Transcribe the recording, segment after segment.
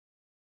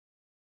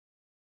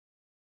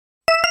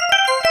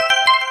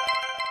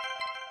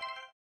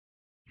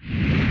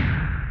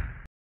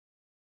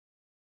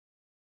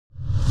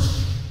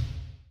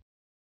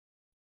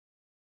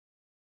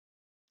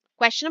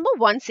Question number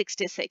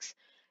 166.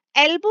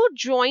 Elbow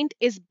joint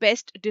is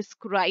best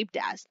described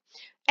as.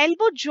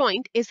 Elbow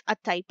joint is a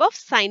type of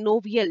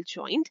synovial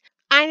joint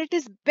and it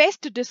is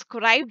best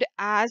described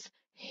as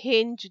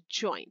hinge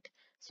joint.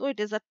 So it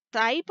is a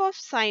type of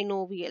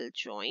synovial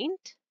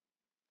joint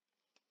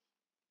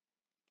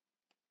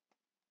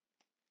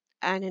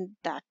and in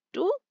that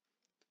too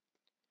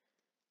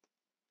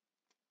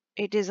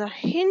it is a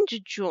hinge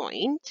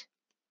joint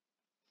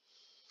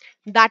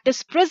that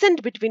is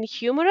present between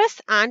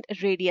humerus and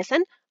radius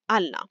and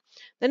ulna.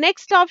 The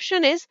next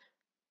option is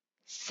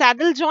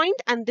saddle joint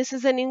and this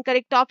is an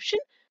incorrect option.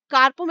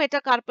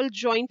 Carpometacarpal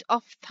joint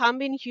of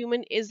thumb in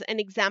human is an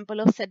example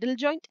of saddle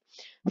joint.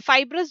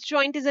 Fibrous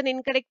joint is an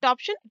incorrect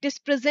option. It is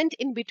present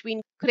in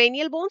between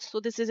cranial bones,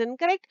 so this is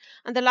incorrect.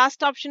 And the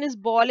last option is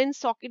ball and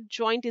socket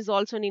joint is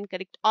also an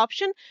incorrect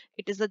option.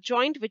 It is a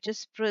joint which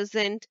is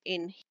present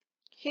in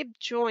hip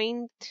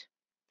joint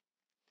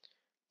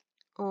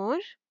or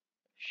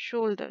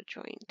shoulder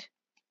joint.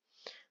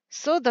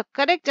 So the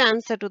correct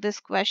answer to this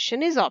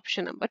question is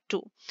option number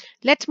 2.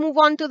 Let's move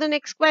on to the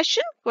next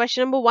question.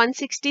 Question number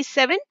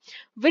 167.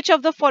 Which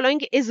of the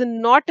following is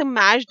not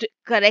matched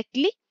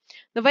correctly?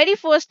 The very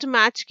first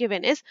match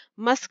given is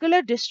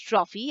muscular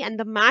dystrophy and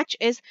the match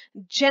is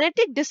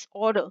genetic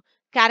disorder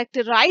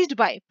characterized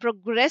by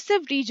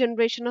progressive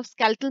degeneration of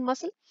skeletal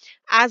muscle.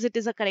 As it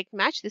is a correct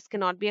match, this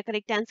cannot be a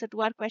correct answer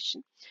to our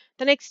question.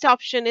 The next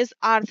option is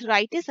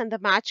arthritis and the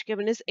match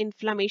given is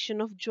inflammation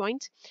of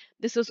joints.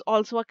 This is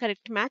also a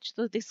correct match,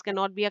 so this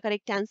cannot be a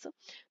correct answer.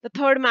 The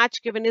third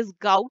match given is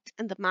gout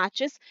and the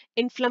match is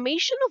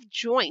inflammation of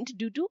joint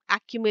due to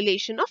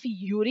accumulation of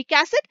uric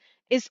acid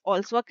is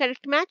also a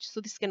correct match, so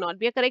this cannot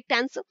be a correct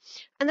answer.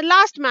 And the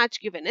last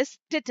match given is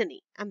tetany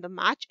and the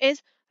match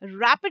is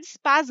rapid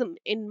spasm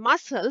in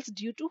muscles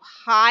due to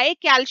high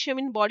calcium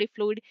in body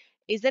fluid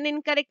is an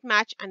incorrect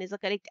match and is a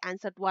correct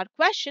answer to our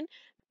question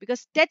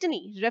because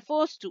tetany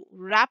refers to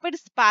rapid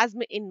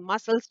spasm in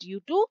muscles due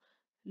to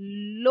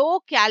low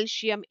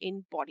calcium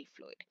in body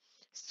fluid.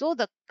 So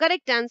the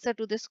correct answer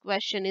to this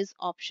question is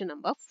option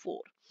number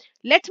 4.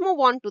 Let's move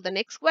on to the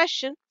next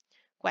question.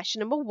 Question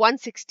number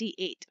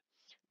 168.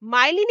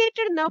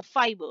 Myelinated nerve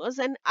fibers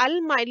and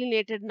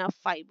unmyelinated nerve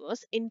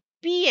fibers in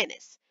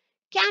PNS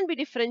can be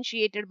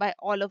differentiated by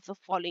all of the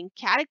following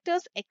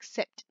characters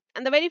except.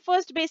 And the very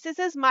first basis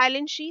is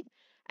myelin sheath.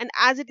 And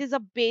as it is a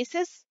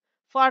basis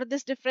for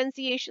this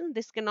differentiation,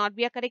 this cannot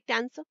be a correct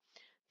answer.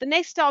 The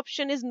next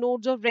option is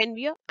nodes of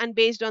Renvier. And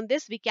based on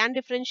this, we can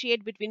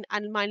differentiate between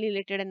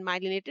unmyelinated and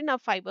myelinated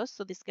nerve fibers.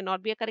 So this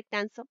cannot be a correct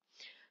answer.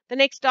 The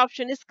next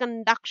option is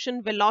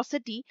conduction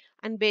velocity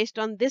and based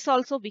on this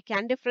also we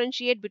can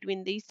differentiate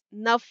between these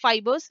nerve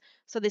fibers.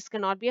 So this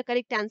cannot be a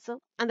correct answer.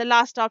 And the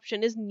last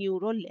option is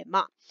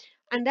neurolemma.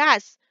 And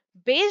as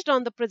based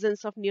on the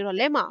presence of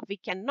neurolemma, we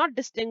cannot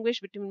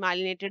distinguish between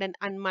myelinated and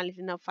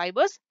unmyelinated nerve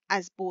fibers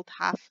as both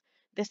have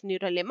this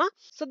neurolemma.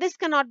 So this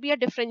cannot be a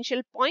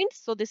differential point.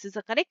 So this is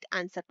a correct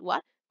answer to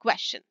our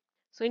question.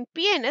 So in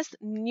PNS,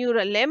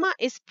 neurolemma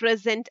is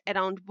present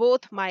around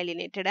both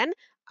myelinated and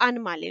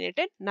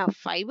unmyelinated nerve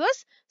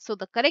fibers. So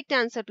the correct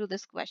answer to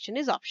this question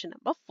is option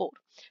number 4.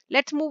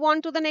 Let's move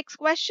on to the next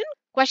question.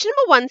 Question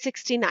number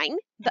 169.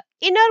 The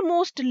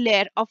innermost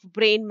layer of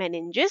brain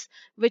meninges,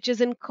 which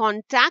is in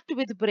contact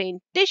with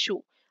brain tissue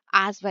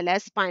as well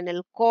as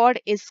spinal cord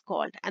is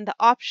called. And the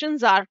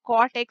options are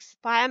cortex,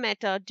 pia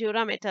mater,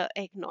 dura mater,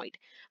 ethmoid.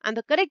 And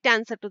the correct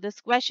answer to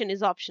this question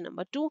is option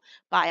number 2,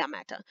 pia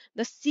mater.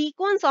 The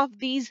sequence of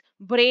these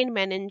brain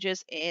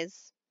meninges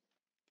is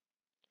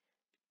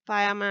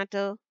pia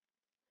mater,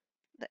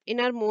 the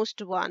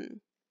innermost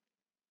one,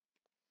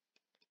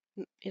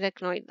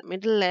 ethmoid, the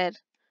middle layer,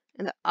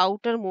 and the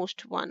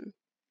outermost one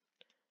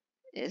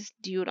is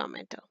dura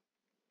mater.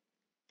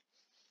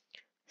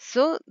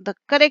 So the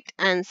correct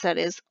answer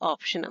is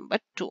option number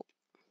 2.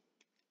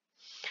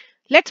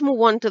 Let's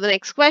move on to the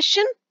next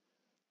question.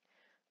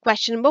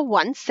 Question number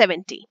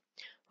 170.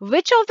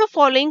 Which of the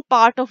following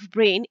part of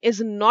brain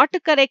is not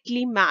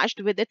correctly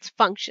matched with its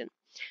function?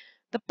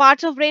 The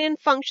parts of brain and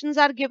functions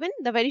are given.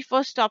 The very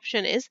first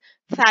option is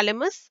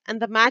thalamus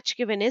and the match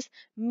given is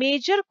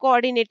major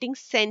coordinating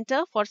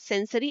center for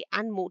sensory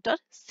and motor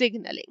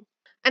signaling.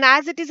 And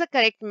as it is a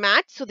correct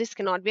match, so this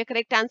cannot be a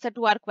correct answer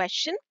to our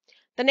question.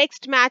 The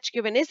next match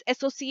given is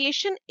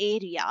association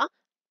area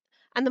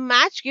and the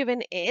match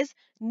given is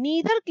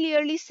neither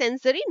clearly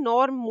sensory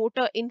nor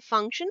motor in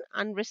function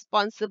and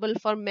responsible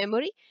for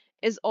memory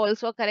is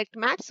also a correct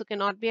match, so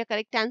cannot be a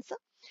correct answer.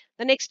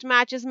 The next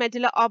match is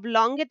medulla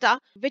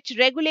oblongata, which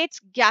regulates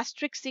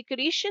gastric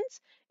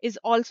secretions, is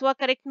also a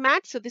correct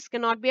match, so this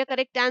cannot be a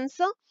correct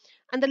answer.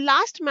 And the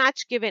last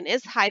match given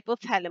is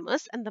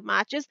hypothalamus, and the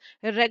match is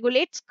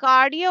regulates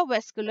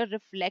cardiovascular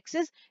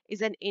reflexes,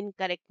 is an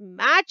incorrect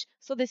match,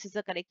 so this is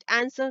a correct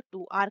answer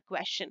to our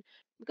question.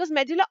 Because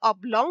medulla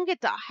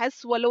oblongata has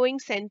swallowing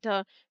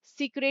center,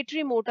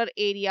 secretory motor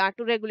area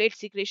to regulate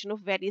secretion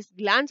of various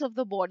glands of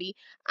the body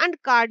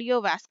and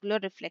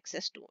cardiovascular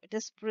reflexes too. It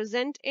is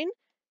present in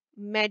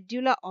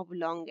medulla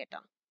oblongata.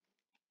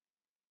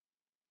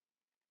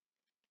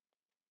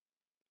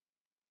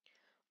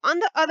 On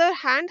the other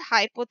hand,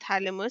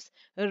 hypothalamus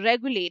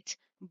regulates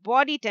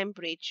body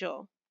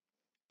temperature,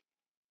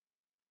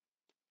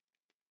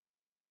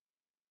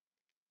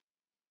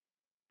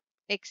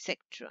 etc.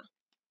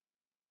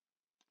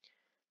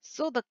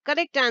 So the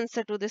correct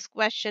answer to this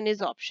question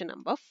is option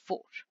number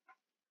 4.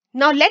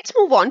 Now let's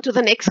move on to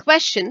the next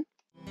question.